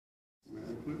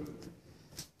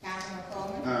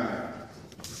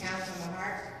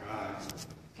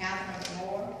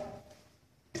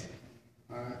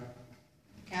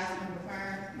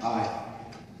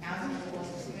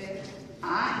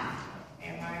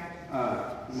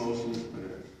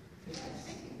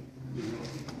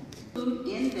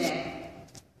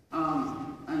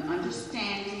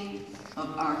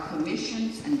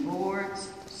commissions and boards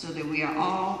so that we are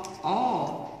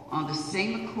all on the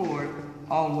same accord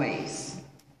always.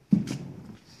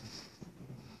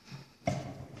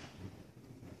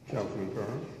 Councilman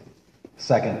Burns.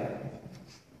 Second.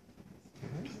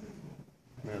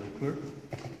 Madam Clerk.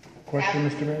 Question,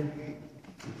 Mr. Mayor?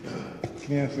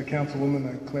 Can you ask the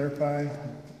councilwoman to clarify?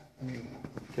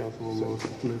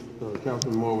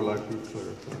 Councilman Moore would like you to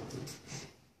clarify.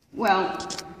 Well,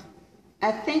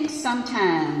 I think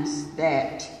sometimes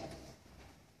that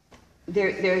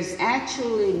there's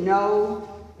actually no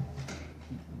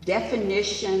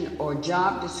definition or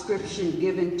job description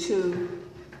given to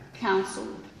council.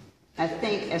 I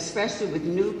think especially with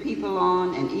new people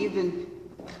on, and even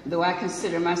though I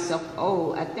consider myself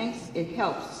old, I think it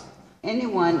helps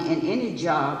anyone in any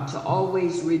job to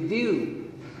always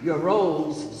review your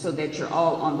roles so that you're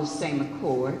all on the same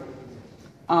accord.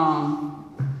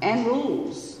 And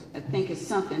rules. I think it's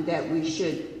something that we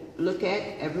should look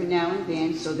at every now and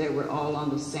then so that we're all on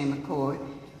the same accord.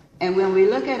 And when we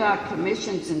look at our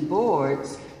commissions and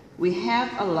boards, we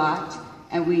have a lot,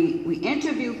 and we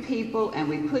interview people and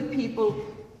we put people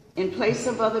in place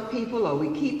of other people, or we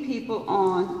keep people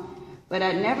on, but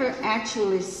I never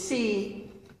actually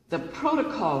see the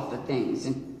protocol for things.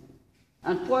 And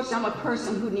unfortunately, I'm a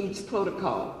person who needs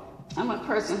protocol. I'm a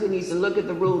person who needs to look at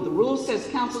the rule. The rule says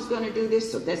council's going to do this,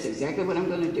 so that's exactly what I'm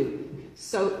going to do.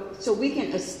 So we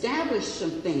can establish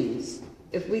some things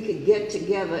if we could get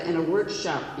together in a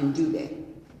workshop and do that.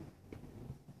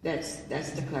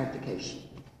 That's the clarification.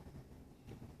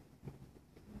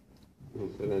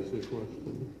 Does that answer your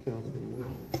question, Councilman?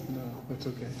 No, that's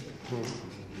okay.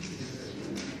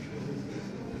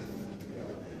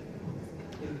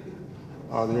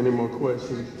 Are there any more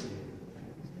questions?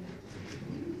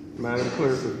 Madam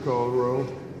Clerk, would you call the roll?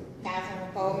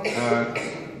 Councilman Coleman.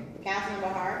 Aye.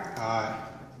 Councilman Hart. Aye.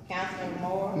 Councilman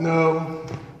Moore. No.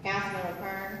 Councilman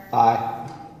Kern. Aye.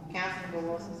 Councilman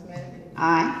Wilson Smith.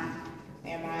 Aye.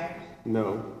 Mayor Myers.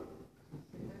 No.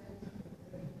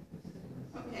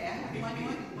 Okay, I have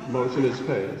one. Motion is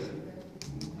passed.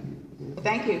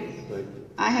 Thank you. Thank you.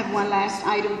 I have one last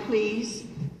item, please.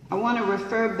 I want to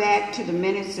refer back to the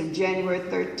minutes of January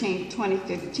 13th,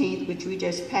 2015, which we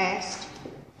just passed.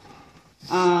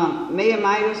 Mayor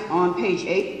Myers, on page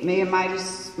 8, Mayor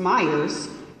Myers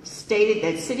stated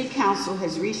that City Council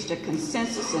has reached a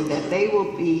consensus and that they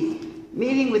will be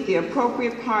meeting with the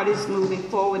appropriate parties moving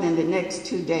forward in the next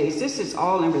 2 days. This is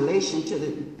all in relation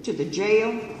to the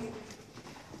jail.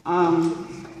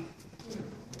 I'm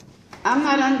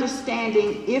not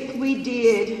understanding if we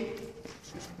did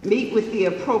meet with the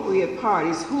appropriate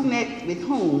parties, who met with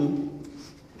whom,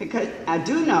 because I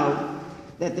do know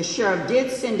that the sheriff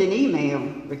did send an email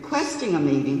requesting a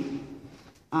meeting.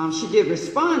 She did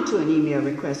respond to an email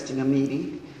requesting a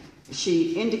meeting.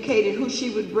 She indicated who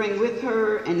she would bring with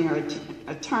her and her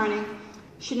attorney.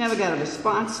 She never got a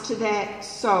response to that.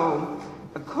 So,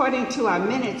 according to our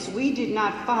minutes, we did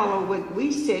not follow what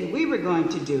we said we were going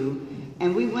to do,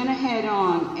 and we went ahead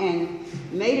on and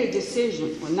made a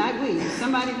decision. Well, not we.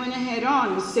 Somebody went ahead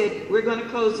on and said, we're going to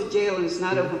close the jail and it's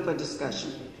not open for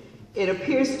discussion. It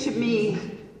appears to me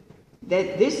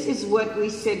that this is what we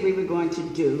said we were going to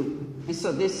do, and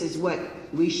so this is what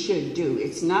we should do.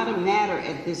 It's not a matter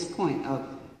at this point of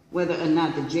whether or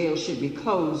not the jail should be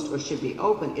closed or should be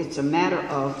open. It's a matter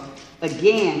of,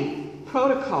 again,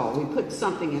 protocol. We put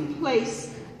something in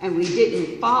place and we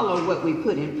didn't follow what we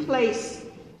put in place,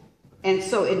 and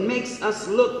so it makes us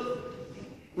look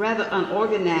rather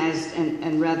unorganized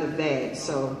and rather bad.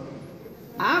 So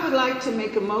I would like to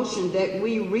make a motion that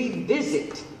we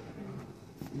revisit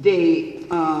the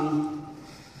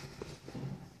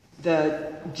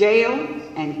jail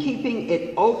and keeping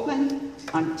it open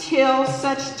until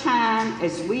such time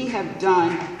as we have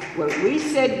done what we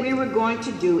said we were going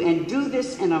to do, and do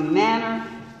this in a manner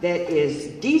that is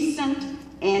decent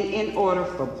and in order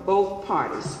for both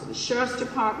parties, for the Sheriff's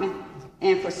Department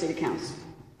and for City Council.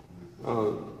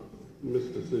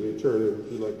 Mr. City Attorney,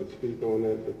 would you like to speak on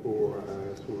that before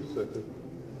I ask for a second?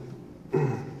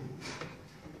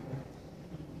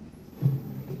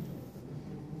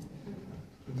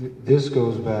 This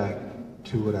goes back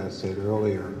to what I said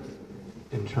earlier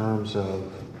in terms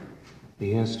of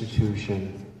the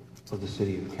institution of the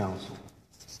City of Council.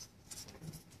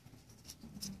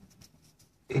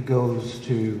 It goes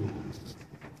to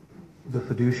the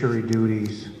fiduciary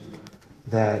duties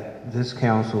that this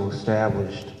council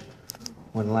established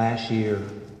when last year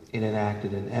it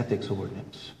enacted an ethics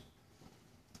ordinance.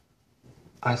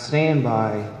 I stand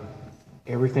by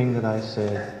everything that I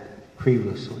said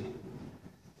previously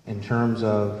in terms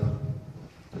of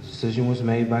the decision was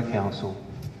made by council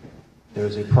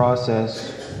There's a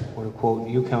process, or to quote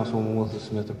you, Councilwoman Wilson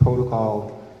Smith, a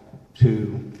protocol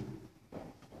to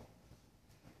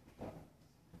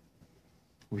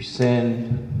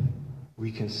rescind,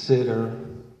 reconsider,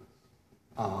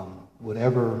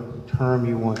 whatever term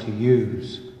you want to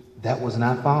use. That was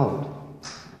not followed.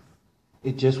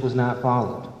 It just was not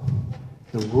followed.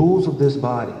 The rules of this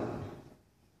body,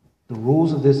 the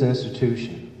rules of this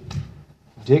institution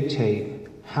dictate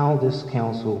how this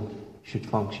council should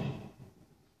function.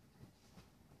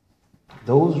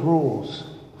 Those rules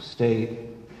state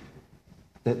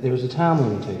that there's a time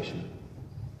limitation.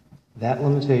 That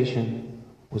limitation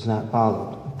was not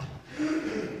followed.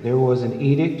 There was an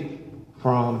edict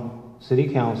from City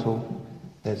Council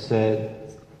that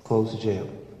said, close the jail.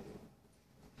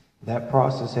 That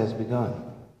process has begun.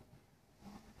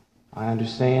 I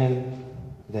understand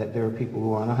that there are people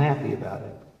who are unhappy about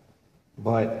it,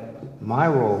 but my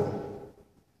role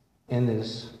in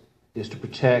this is to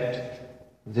protect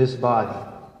this body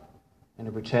and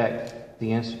to protect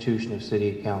the institution of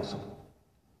City Council.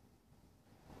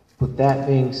 With that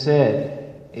being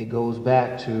said, it goes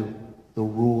back to the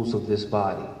rules of this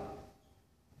body.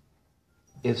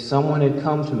 If someone had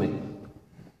come to me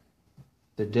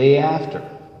the day after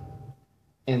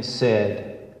and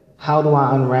said, how do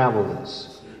I unravel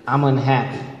this? I'm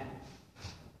unhappy.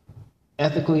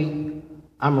 Ethically,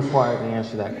 I'm required to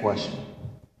answer that question.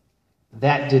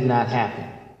 That did not happen.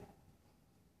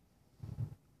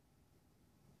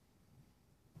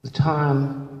 The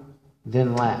time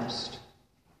then lapsed.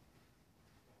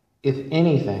 If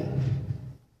anything,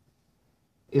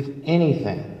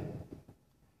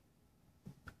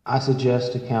 I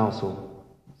suggest to council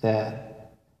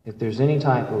that if there's any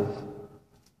type of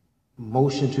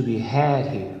motion to be had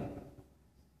here,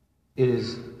 it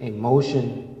is a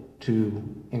motion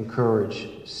to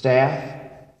encourage staff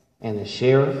and the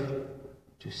sheriff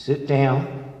to sit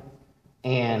down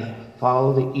and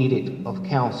follow the edict of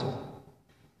council,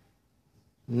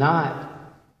 not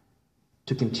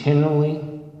to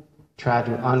continually try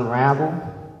to unravel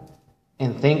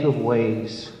and think of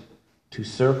ways to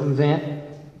circumvent,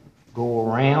 go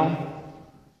around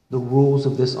the rules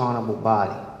of this honorable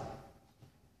body.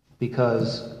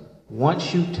 Because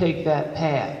once you take that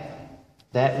path,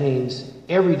 that means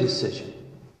every decision,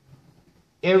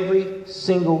 every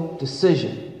single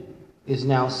decision is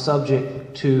now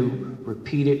subject to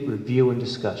repeated review and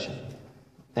discussion.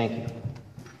 Thank you.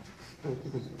 Thank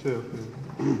you, Mr. Chair.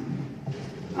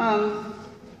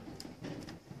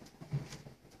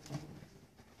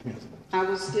 I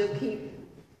will still keep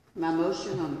my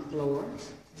motion on the floor.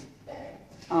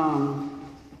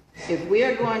 If we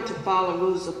are going to follow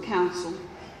rules of council,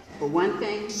 for one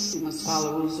thing, we must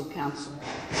follow rules of council.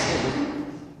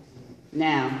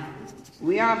 Now,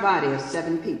 we are a body of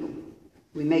 7 people.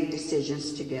 We make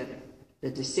decisions together. The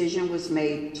decision was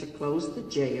made to close the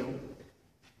jail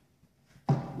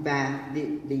by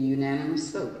the unanimous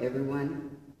vote.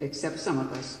 Everyone, except some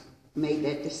of us, made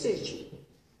that decision.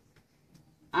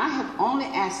 I have only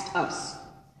asked us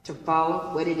to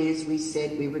follow what it is we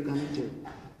said we were going to do.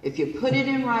 If you put it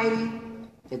in writing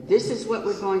that this is what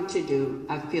we're going to do,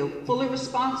 I feel fully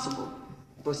responsible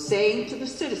for saying to the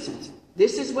citizens,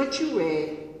 this is what you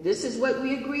read, this is what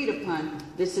we agreed upon,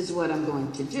 this is what I'm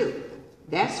going to do.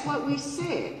 That's what we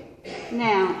said.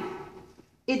 Now,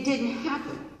 it didn't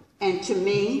happen. And to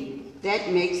me,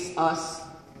 that makes us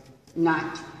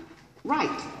not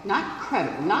right, not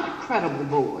credible, not a credible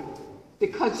board.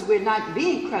 Because we're not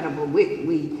being credible.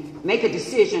 We make a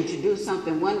decision to do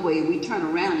something one way, we turn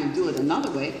around and do it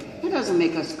another way. It doesn't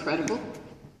make us credible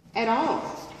at all.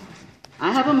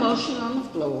 I have a motion on the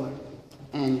floor,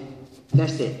 and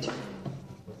that's it.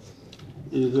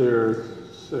 Is there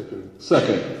a second?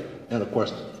 Second, and a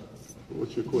question.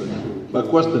 What's your question? My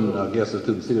question, I guess, is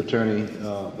to the city attorney.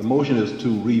 The motion is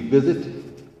to revisit,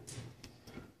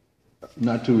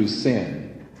 not to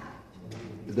rescind.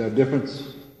 Is there a difference?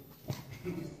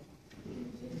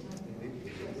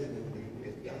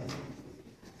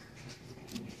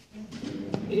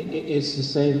 It's the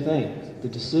same thing. The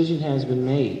decision has been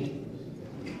made.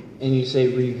 And you say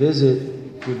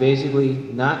revisit, you're basically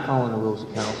not following the rules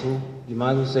of council. You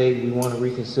might as well say we want to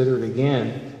reconsider it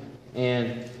again,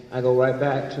 and I go right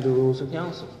back to the rules of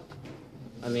council.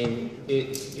 I mean,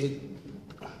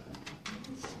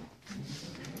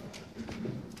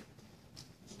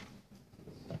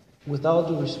 with all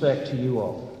due respect to you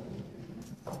all,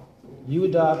 you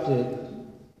adopted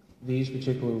these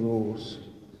particular rules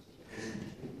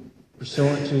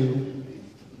pursuant to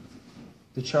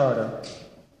the charter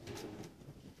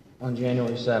on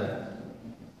January 7th.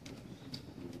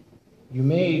 You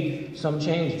made some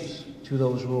changes to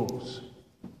those rules.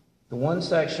 The one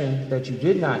section that you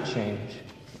did not change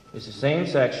is the same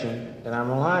section that I'm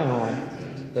relying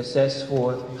on that sets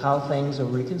forth how things are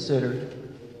reconsidered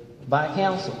by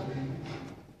council.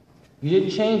 You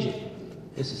didn't change it.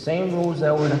 It's the same rules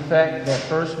that were in effect that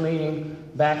first meeting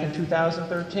back in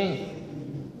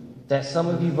 2013 that some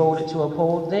of you voted to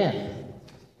uphold then.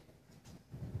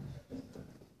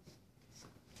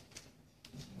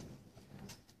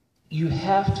 You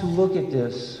have to look at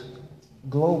this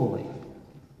globally.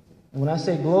 When I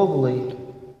say globally,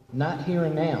 not here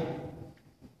and now.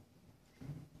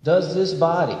 Does this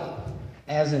body,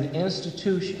 as an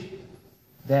institution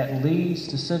that leads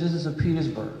the citizens of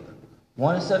Petersburg,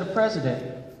 want to set a precedent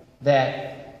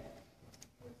that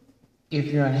if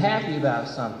you're unhappy about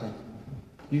something,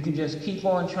 you can just keep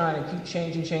on trying to keep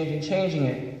changing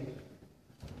it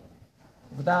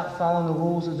without following the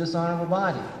rules of this honorable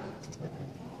body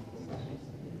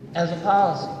as a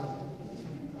policy?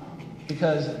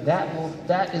 Because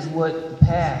that is what the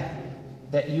path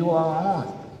that you are on.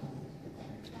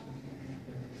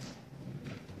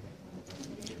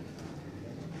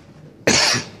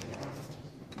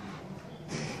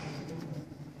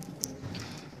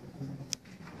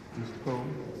 Mr. Cole?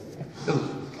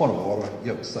 Point of order.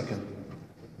 You have a second.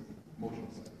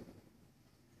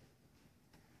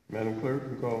 Madam Clerk,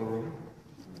 you call the roll.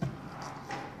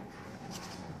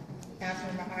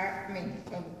 Councilmember Hart,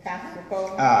 Councilmember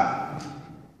Cole. Aye.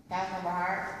 Councilmember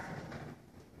Hart.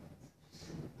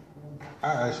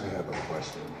 I actually have a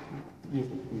question, You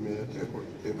may ask your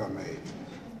question. if I may.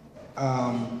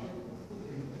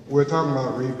 We're talking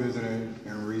about revisiting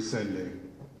and rescinding,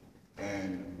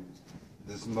 and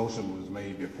this motion was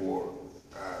made before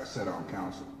I sat on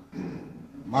council.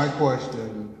 My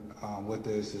question with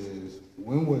this is,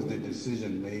 when was the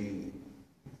decision made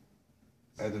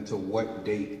as into what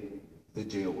date the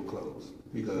jail would close?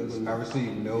 Because I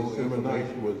received no December 9th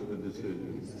information. was the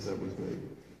decision that was made.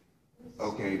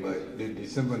 Okay, but did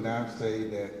December 9th say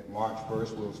that March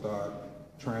 1st will start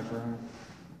transferring?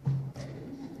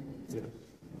 Yes.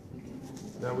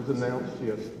 That was announced,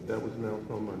 yes, that was announced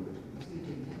on Monday.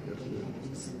 Yes,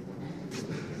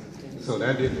 sir. So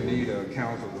that didn't need a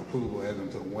council's approval as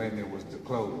into when it was to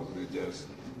close, it just,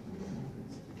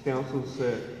 Council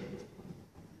set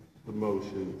the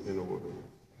motion in order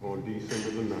on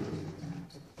December the 9th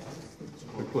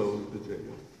to close the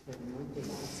jail.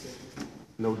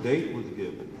 No date was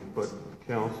given, but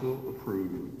council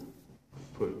approved,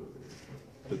 put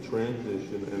the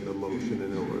transition and the motion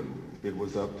in order. It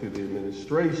was up to the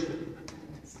administration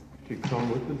to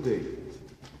come with the date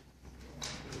to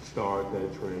start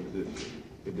that transition.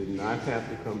 It did not have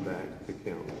to come back to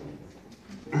council.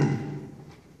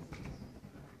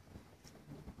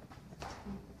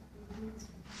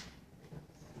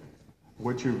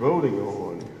 What you're voting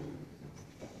on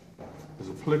is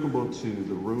applicable to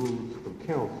the rules of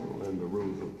council, and the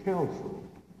rules of council,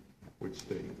 which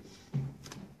states,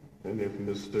 and if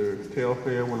Mr.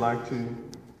 Telfair would like to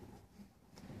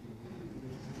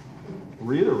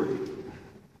reiterate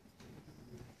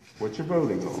what you're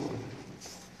voting on,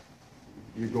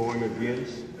 you're going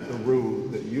against the rules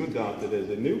that you adopted as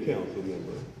a new council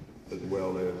member, as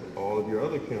well as all of your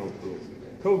other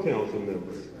co-council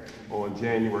members on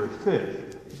January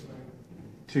 5th,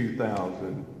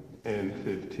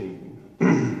 2015.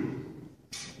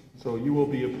 So you will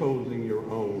be opposing your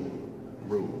own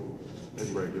rules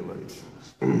and regulations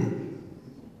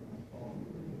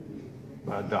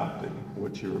by adopting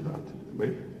what you're about to do,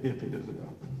 if it is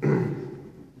adopted,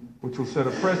 which will set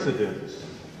a precedence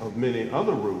of many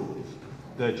other rules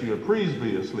that you have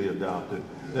previously adopted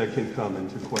that can come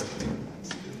into question.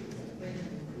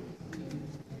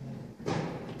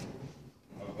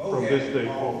 From this day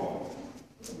forward.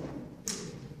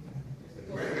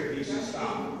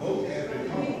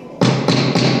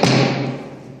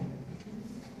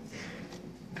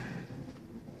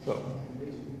 So,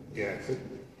 yes.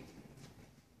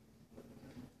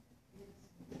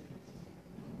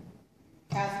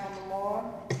 Councilmember Moore.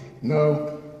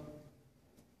 No.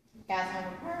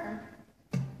 Councilmember Kern.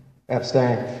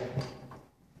 Abstain.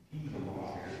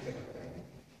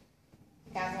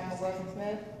 Councilmember Wilson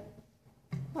Smith.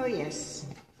 Oh, yes.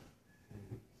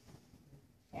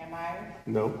 Mayor Myers.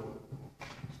 no.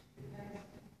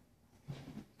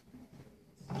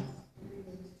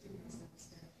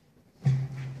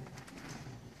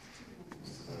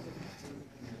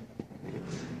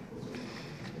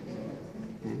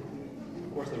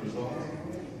 What's the result?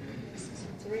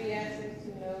 3 yeses, 2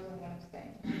 noes, and 1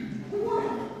 abstain.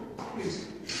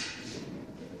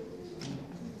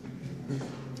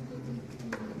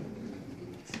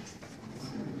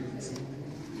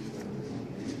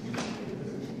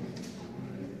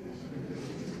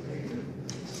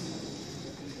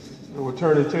 So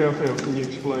Attorney Telltale, can you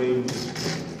explain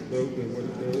what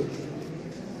it does?